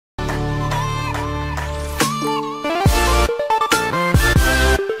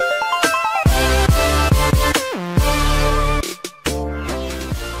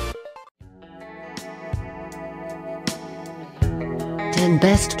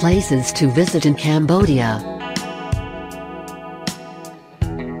best places to visit in Cambodia.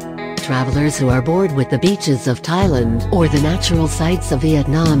 Travelers who are bored with the beaches of Thailand or the natural sights of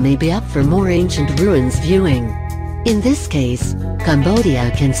Vietnam may be up for more ancient ruins viewing. In this case,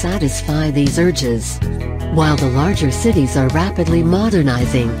 Cambodia can satisfy these urges. While the larger cities are rapidly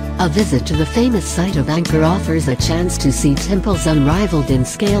modernizing, a visit to the famous site of Angkor offers a chance to see temples unrivaled in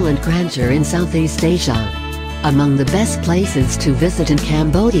scale and grandeur in Southeast Asia. Among the best places to visit in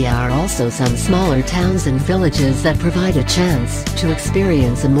Cambodia are also some smaller towns and villages that provide a chance to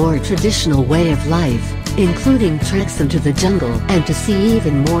experience a more traditional way of life, including treks into the jungle and to see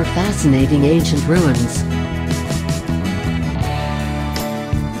even more fascinating ancient ruins.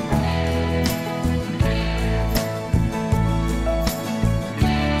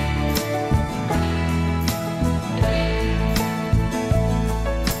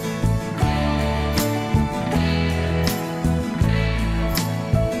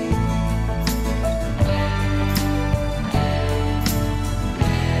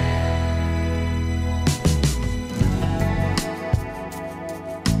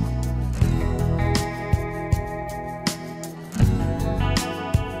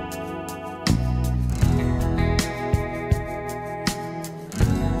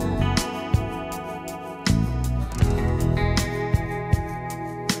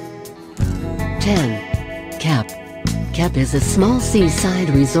 Kep is a small seaside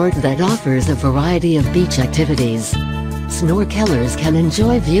resort that offers a variety of beach activities. Snorkelers can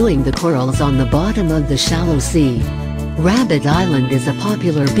enjoy viewing the corals on the bottom of the shallow sea. Rabbit Island is a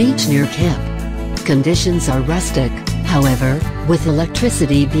popular beach near Kep. Conditions are rustic, however, with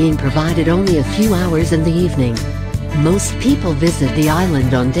electricity being provided only a few hours in the evening. Most people visit the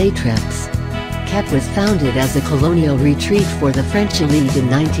island on day trips. Kep was founded as a colonial retreat for the French elite in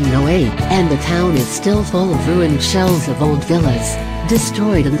 1908, and the town is still full of ruined shells of old villas,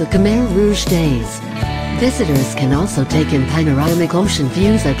 destroyed in the Khmer Rouge days. Visitors can also take in panoramic ocean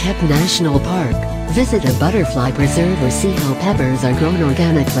views at Kep National Park, visit a butterfly preserve or see how peppers are grown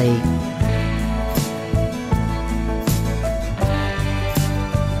organically.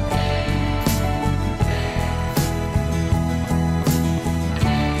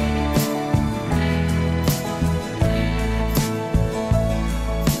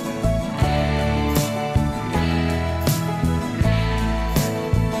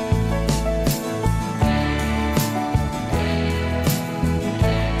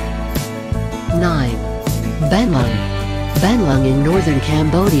 Banlung in northern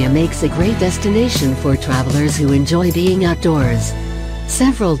Cambodia makes a great destination for travelers who enjoy being outdoors.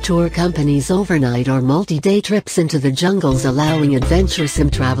 Several tour companies overnight or multi-day trips into the jungles, allowing adventuresome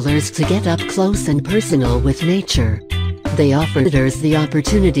travelers to get up close and personal with nature. They offer visitors the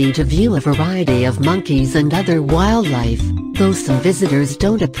opportunity to view a variety of monkeys and other wildlife, though some visitors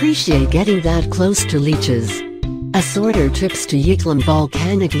don't appreciate getting that close to leeches. Assorter trips to Yiklam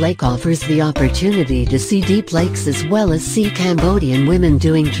Volcanic Lake offers the opportunity to see deep lakes as well as see Cambodian women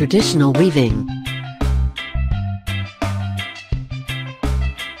doing traditional weaving.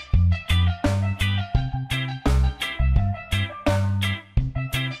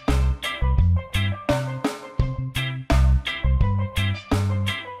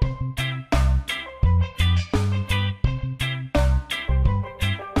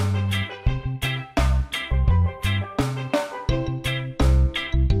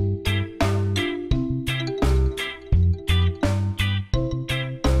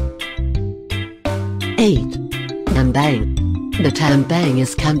 Tambang. The Tambang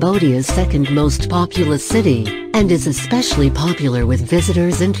is Cambodia's second most populous city, and is especially popular with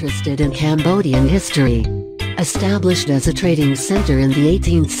visitors interested in Cambodian history. Established as a trading center in the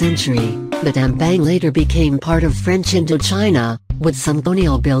 18th century, the Tambang later became part of French Indochina, with some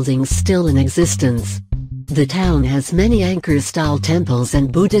colonial buildings still in existence. The town has many Angkor-style temples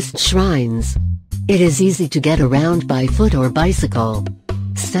and Buddhist shrines. It is easy to get around by foot or bicycle.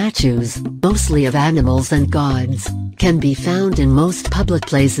 Statues, mostly of animals and gods, can be found in most public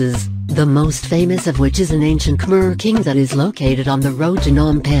places, the most famous of which is an ancient Khmer king that is located on the road to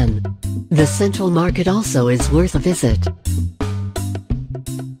Phnom Penh. The central market also is worth a visit.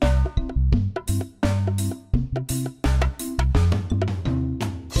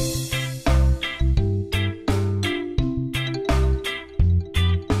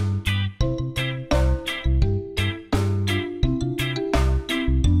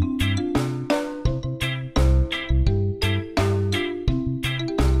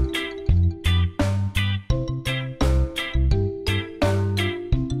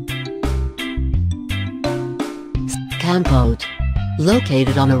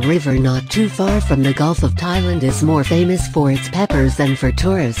 Located on a river not too far from the Gulf of Thailand, is more famous for its peppers than for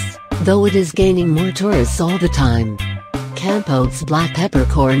tourists, though it is gaining more tourists all the time. Campodia's black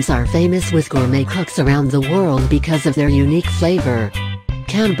peppercorns are famous with gourmet cooks around the world because of their unique flavor.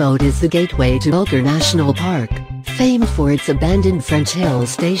 Cambodia is the gateway to Bangkok National Park, famed for its abandoned French hill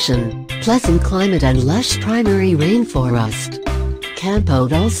station, pleasant climate and lush primary rainforest.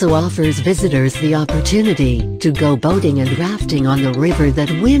 Cambodia also offers visitors the opportunity to go boating and rafting on the river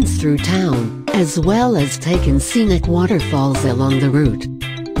that winds through town, as well as take in scenic waterfalls along the route.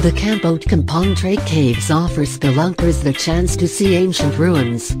 The Cambodia Kampong Trait Caves offer spelunkers the chance to see ancient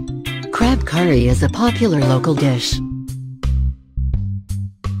ruins. Crab curry is a popular local dish.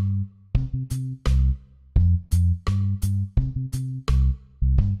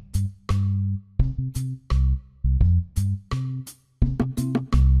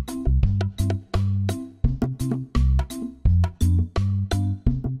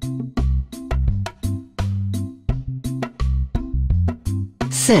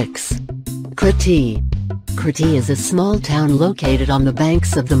 Six. Kriti. Kriti is a small town located on the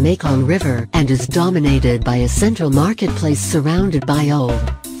banks of the Mekong River and is dominated by a central marketplace surrounded by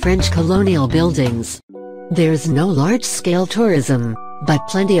old, French colonial buildings. There's no large-scale tourism, but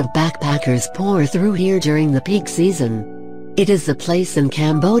plenty of backpackers pour through here during the peak season. It is the place in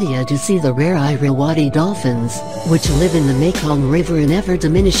Cambodia to see the rare Irrawaddy dolphins, which live in the Mekong River in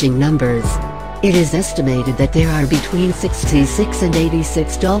ever-diminishing numbers. It is estimated that there are between 66 and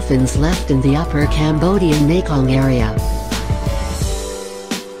 86 dolphins left in the upper Cambodian Mekong area.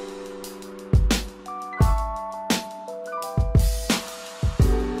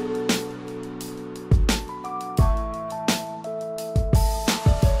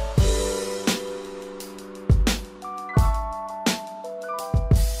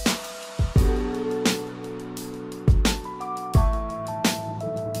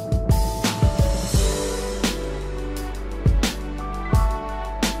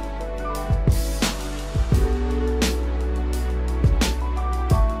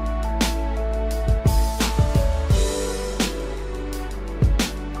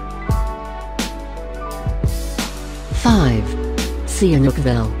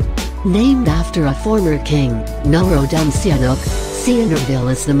 Sihanoukville. Named after a former king, Norodom Sihanouk,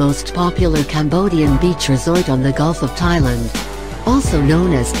 Sihanoukville is the most popular Cambodian beach resort on the Gulf of Thailand. Also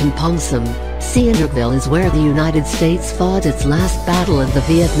known as Kampong Som, Sihanoukville is where the United States fought its last battle of the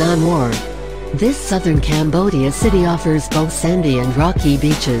Vietnam War. This southern Cambodia city offers both sandy and rocky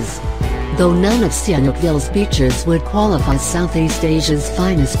beaches. Though none of Sihanoukville's beaches would qualify as Southeast Asia's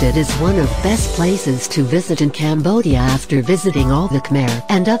finest, it is one of best places to visit in Cambodia after visiting all the Khmer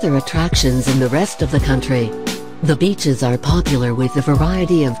and other attractions in the rest of the country. The beaches are popular with a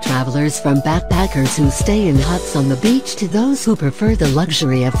variety of travelers, from backpackers who stay in huts on the beach to those who prefer the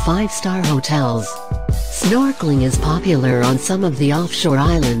luxury of five-star hotels. Snorkeling is popular on some of the offshore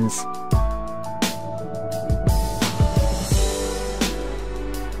islands.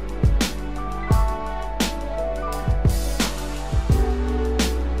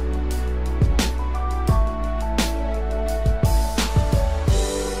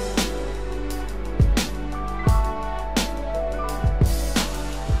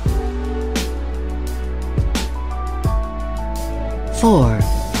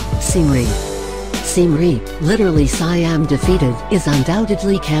 Siem Reap. Siem Reap, literally Siam defeated, is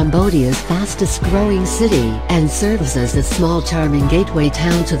undoubtedly Cambodia's fastest growing city and serves as a small charming gateway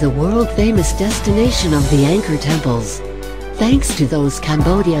town to the world-famous destination of the Angkor temples. Thanks to those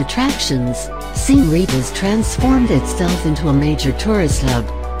Cambodia attractions, Siem Reap has transformed itself into a major tourist hub.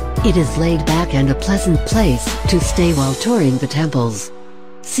 It is laid back and a pleasant place to stay while touring the temples.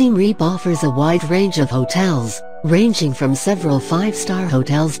 Siem Reap offers a wide range of hotels, ranging from several five-star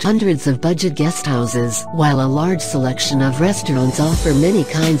hotels to hundreds of budget guest houses, while a large selection of restaurants offer many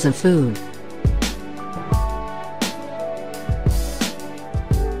kinds of food.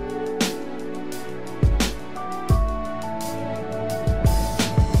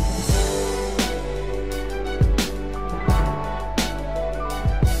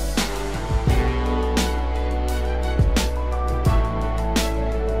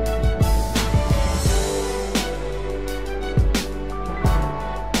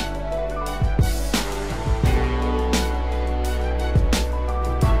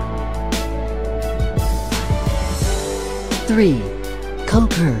 Koh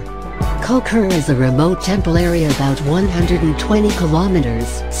Ker. Koh Ker is a remote temple area about 120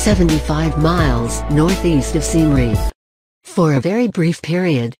 kilometers (75 miles) northeast of Siem Reap. For a very brief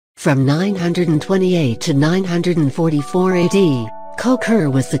period, from 928 to 944 AD, Koh Ker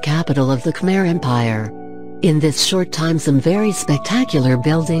was the capital of the Khmer Empire. In this short time some very spectacular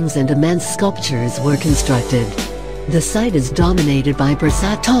buildings and immense sculptures were constructed. The site is dominated by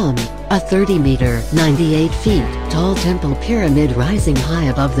Prasat Thom, a 30-meter (98 feet) tall temple pyramid rising high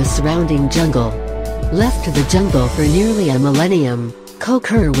above the surrounding jungle. Left to the jungle for nearly a millennium, Koh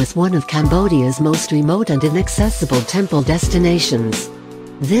Ker was one of Cambodia's most remote and inaccessible temple destinations.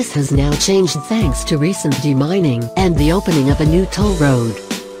 This has now changed thanks to recent demining and the opening of a new toll road.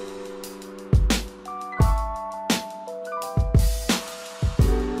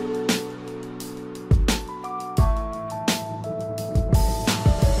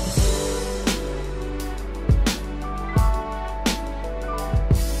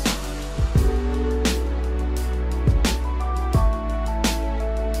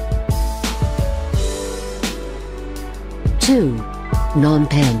 Phnom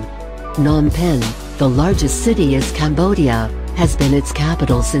Penh. Phnom Penh, the largest city in Cambodia, has been its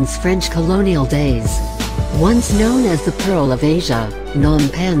capital since French colonial days. Once known as the Pearl of Asia,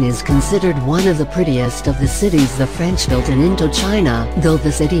 Phnom Penh is considered one of the prettiest of the cities the French built in Indochina, though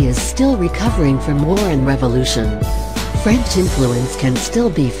the city is still recovering from war and revolution. French influence can still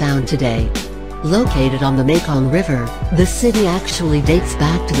be found today. Located on the Mekong River, the city actually dates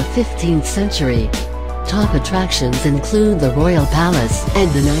back to the 15th century. Top attractions include the Royal Palace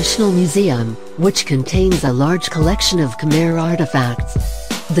and the National Museum, which contains a large collection of Khmer artifacts.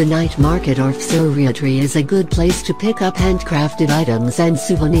 The night market or fsuriatry is a good place to pick up handcrafted items and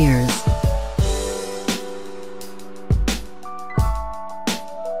souvenirs.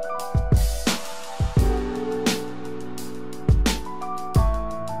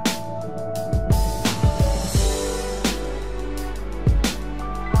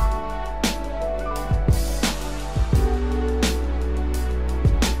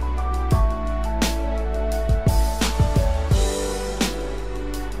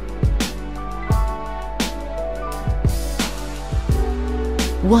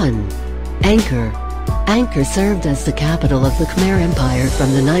 Angkor. Angkor served as the capital of the Khmer Empire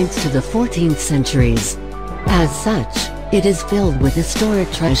from the 9th to the 14th centuries. As such, it is filled with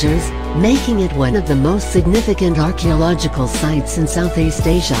historic treasures, making it one of the most significant archaeological sites in Southeast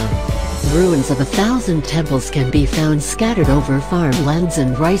Asia. Ruins of 1,000 temples can be found scattered over farmlands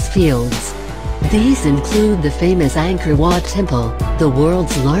and rice fields. These include the famous Angkor Wat Temple, the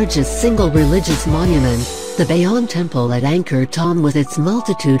world's largest single religious monument, the Bayon Temple at Angkor Thom with its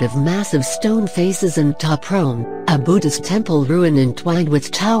multitude of massive stone faces, and Ta Prohm, a Buddhist temple ruin entwined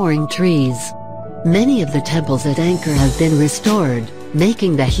with towering trees. Many of the temples at Angkor have been restored,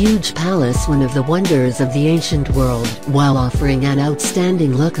 making the huge palace one of the wonders of the ancient world, while offering an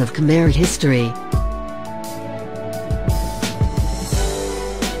outstanding look of Khmer history.